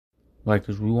Like,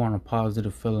 'cause we want a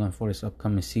positive feeling for this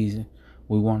upcoming season.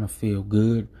 We want to feel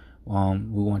good. We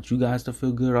want you guys to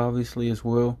feel good, obviously, as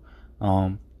well.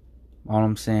 Um, all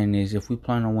I'm saying is, if we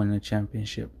plan on winning a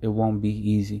championship, it won't be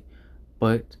easy.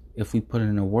 But if we put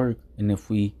in the work, and if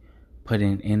we put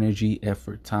in energy,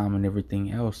 effort, time, and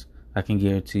everything else, I can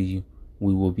guarantee you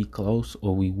we will be close,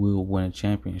 or we will win a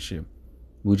championship.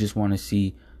 We just want to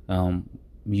see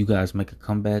you guys make a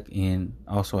comeback and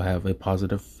also have a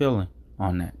positive feeling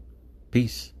on that.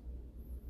 Peace.